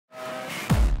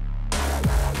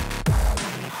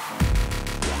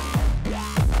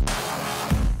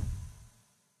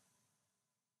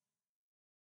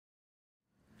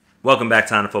Welcome back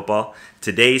to On Football.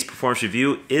 Today's performance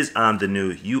review is on the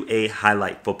new UA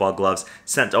Highlight football gloves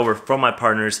sent over from my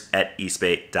partners at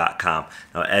eastbay.com.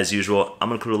 Now, as usual, I'm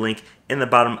going to put a link in the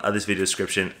bottom of this video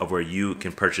description of where you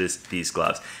can purchase these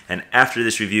gloves. And after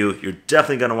this review, you're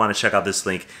definitely going to want to check out this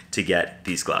link to get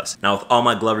these gloves. Now, with all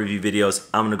my glove review videos,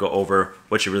 I'm going to go over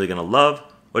what you're really going to love,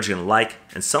 what you're going to like,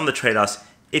 and some of the trade-offs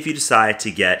if you decide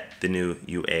to get the new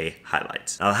UA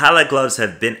Highlights. Now, the Highlight gloves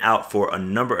have been out for a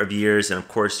number of years, and of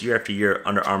course, year after year,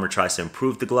 Under Armour tries to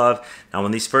improve the glove. Now,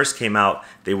 when these first came out,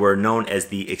 they were known as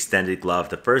the extended glove,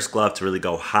 the first glove to really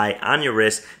go high on your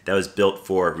wrist that was built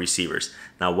for receivers.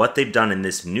 Now, what they've done in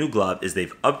this new glove is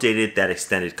they've updated that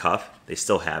extended cuff. They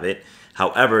still have it.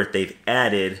 However, they've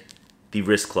added the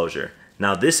wrist closure.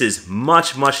 Now, this is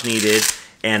much needed.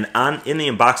 And in the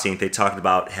unboxing, they talked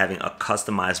about having a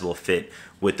customizable fit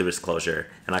with the wrist closure.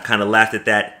 And I kind of laughed at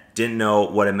that, didn't know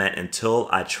what it meant until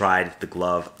I tried the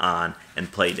glove on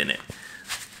and played in it.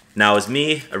 Now, as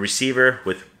me, a receiver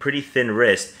with pretty thin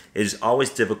wrist, it is always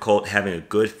difficult having a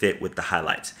good fit with the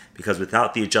Highlights, because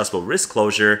without the adjustable wrist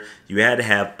closure, you had to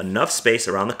have enough space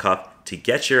around the cuff to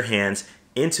get your hands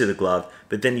into the glove,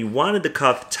 but then you wanted the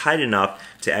cuff tight enough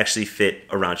to actually fit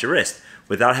around your wrist.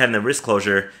 Without having the wrist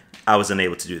closure, I was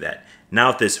unable to do that.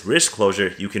 Now with this wrist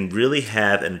closure, you can really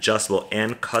have an adjustable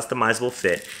and customizable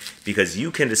fit, because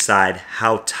you can decide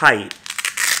how tight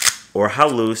or how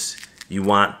loose you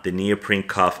want the neoprene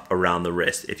cuff around the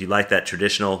wrist. If you like that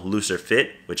traditional looser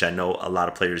fit, which I know a lot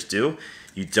of players do,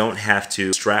 you don't have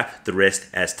to strap the wrist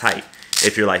as tight.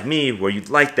 If you're like me, where you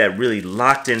like that really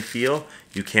locked in feel,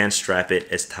 you can strap it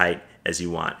as tight as you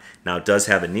want. Now, it does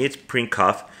have a neoprene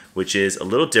cuff, which is a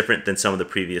little different than some of the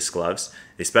previous gloves,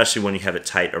 especially when you have it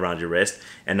tight around your wrist.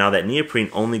 And now that neoprene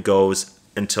only goes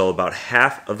until about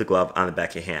half of the glove on the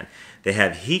back of your hand. They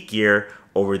have heat gear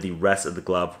over the rest of the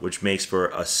glove, which makes for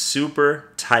a super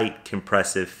tight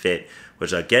compressive fit,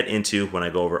 which I'll get into when I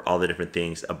go over all the different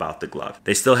things about the glove.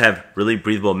 They still have really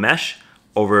breathable mesh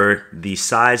over the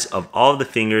size of all of the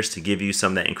fingers to give you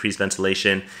some of that increased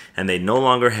ventilation, and they no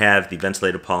longer have the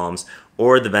ventilated palms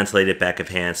or the ventilated back of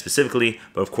hand specifically,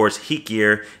 but of course heat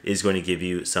gear is going to give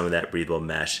you some of that breathable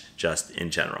mesh just in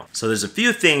general. So there's a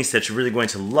few things that you're really going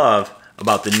to love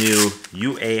about the new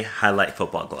UA Highlight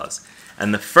football gloves,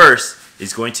 and the first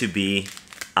is going to be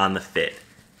on the fit.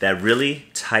 That really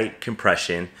tight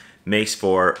compression makes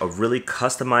for a really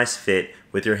customized fit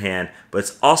with your hand, but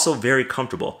it's also very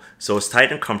comfortable. So it's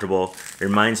tight and comfortable. It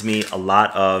reminds me a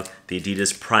lot of the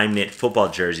Adidas Prime Knit football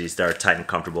jerseys that are tight and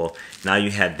comfortable. Now you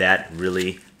have that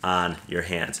really on your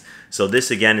hands. So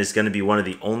this again is going to be one of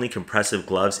the only compressive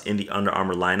gloves in the Under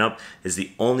Armour lineup. Is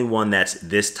the only one that's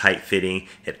this tight fitting.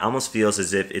 It almost feels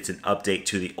as if it's an update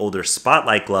to the older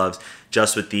Spotlight gloves,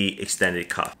 just with the extended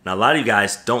cuff. Now, a lot of you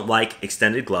guys don't like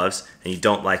extended gloves and you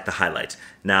don't like the Highlights.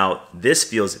 Now, this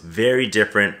feels very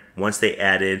different once they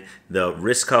added the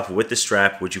wrist cuff with the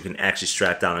strap, which you can actually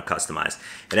strap down and customize.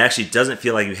 It actually doesn't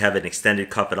feel like you have an extended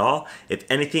cuff at all. If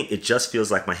anything, it just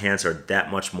feels like my hands are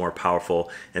that much more powerful,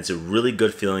 and it's a really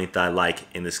good feeling that I like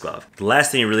in this glove. The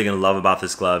last thing you're really gonna love about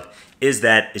this glove is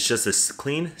that it's just a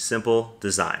clean, simple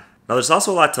design. Now, there's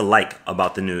also a lot to like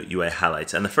about the new UA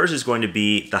Highlights, and the first is going to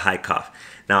be the high cuff.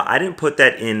 Now, I didn't put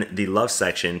that in the love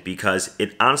section because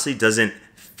it honestly doesn't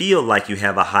feel like you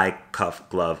have a high cuff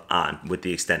glove on with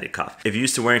the extended cuff. If you're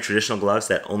used to wearing traditional gloves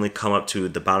that only come up to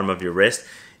the bottom of your wrist,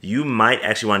 you might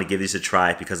actually want to give these a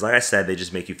try, because like I said, they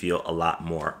just make you feel a lot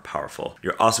more powerful.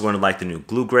 You're also going to like the new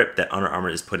glue grip that Under Armour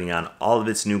is putting on all of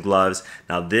its new gloves.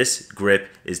 Now, this grip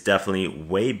is definitely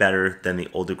way better than the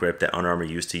older grip that Under Armour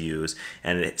used to use,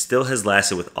 and it still has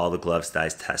lasted with all the gloves that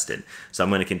I've tested. So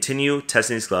I'm going to continue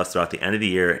testing these gloves throughout the end of the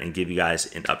year and give you guys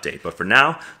an update. But for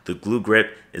now, the glue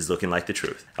grip is looking like the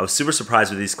truth. I was super surprised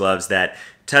with these gloves that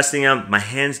testing them, my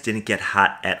hands didn't get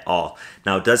hot at all.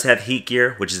 Now, it does have heat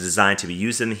gear, which is designed to be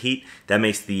used in the heat. That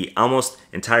makes the almost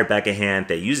entire back of hand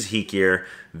that uses heat gear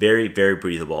very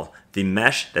breathable. The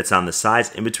mesh that's on the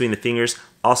sides in between the fingers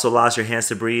also allows your hands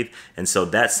to breathe, and so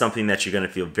that's something that you're going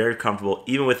to feel very comfortable,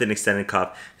 even with an extended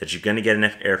cuff, that you're going to get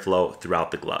enough airflow throughout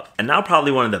the glove. And now,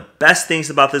 probably one of the best things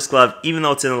about this glove, even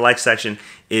though it's in the like section,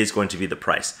 is going to be the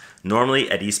price. Normally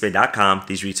at eastbay.com,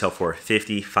 these retail for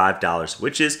 $55,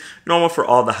 which is normal for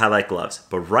all the Highlight gloves.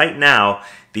 But right now,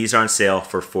 these are on sale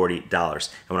for $40.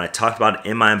 And when I talked about it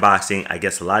in my unboxing, I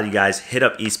guess a lot of you guys hit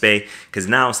up Eastbay, because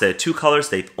now instead of two colors,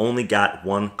 they've only got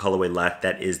one colorway left.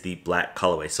 That is the black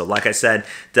colorway. So like I said,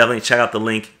 definitely check out the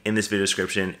link in this video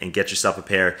description and get yourself a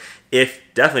pair.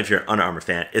 Definitely if you're an Under Armour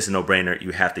fan, it's a no-brainer.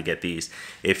 You have to get these.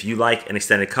 If you like an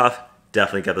extended cuff,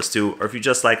 definitely get those two. Or if you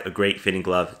just like a great fitting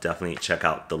glove, definitely check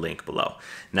out the link below.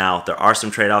 Now, there are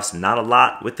some trade-offs, not a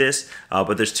lot with this,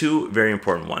 but there's two very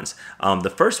important ones. The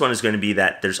first one is going to be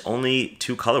that there's only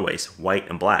two colorways, white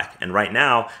and black. And right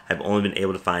now, I've only been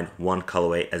able to find one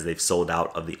colorway as they've sold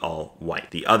out of the all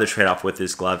white. The other trade-off with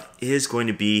this glove is going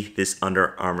to be this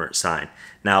Under Armour sign.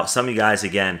 Now, some of you guys,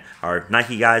 again, are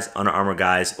Nike guys, Under Armour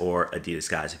guys, or Adidas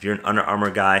guys. If you're an Under Armour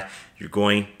guy, you're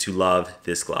going to love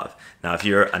this glove. Now, if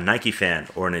you're a Nike fan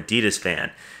or an Adidas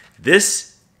fan,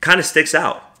 this kind of sticks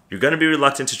out. You're going to be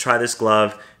reluctant to try this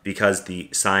glove because the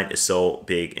sign is so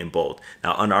big and bold.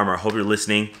 Now, Under Armour, I hope you're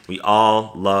listening. We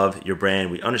all love your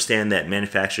brand. We understand that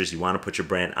manufacturers, you want to put your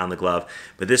brand on the glove.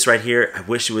 But this right here, I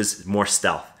wish it was more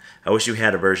stealth. I wish you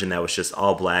had a version that was just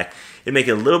all black. It'd make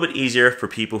it a little bit easier for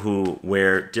people who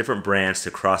wear different brands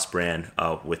to cross-brand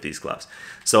with these gloves.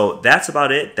 So that's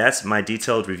about it. That's my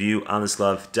detailed review on this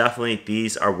glove. Definitely,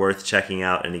 these are worth checking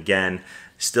out. And again,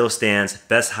 still stands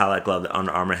best highlight glove that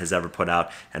Under Armour has ever put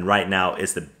out, and right now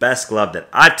is the best glove that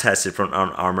I've tested from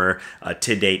Under Armour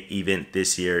to date, even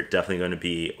this year. Definitely going to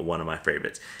be one of my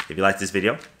favorites. If you like this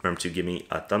video, remember to give me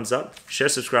a thumbs up, share,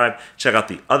 subscribe, check out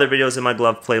the other videos in my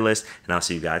glove playlist, and I'll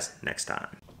see you guys next time.